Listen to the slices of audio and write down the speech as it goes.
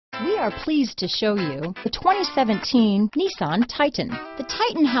We are pleased to show you the 2017 Nissan Titan. The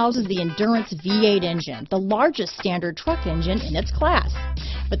Titan houses the Endurance V8 engine, the largest standard truck engine in its class.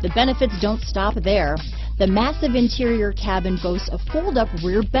 But the benefits don't stop there. The massive interior cabin boasts a fold-up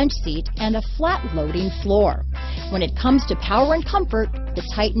rear bench seat and a flat loading floor. When it comes to power and comfort, the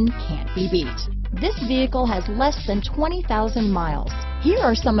Titan can't be beat. This vehicle has less than 20,000 miles. Here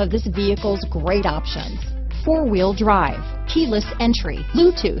are some of this vehicle's great options: four-wheel drive, keyless entry,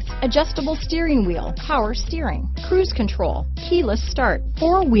 Bluetooth, adjustable steering wheel, power steering, cruise control, keyless start,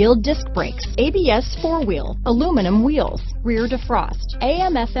 four-wheel disc brakes, ABS four-wheel, aluminum wheels, rear defrost,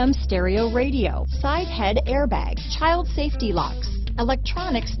 AM/FM stereo radio, side head airbag, child safety locks,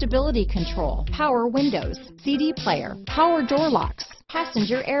 electronic stability control, power windows, CD player, power door locks,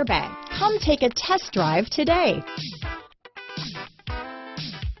 passenger airbag. Come take a test drive today.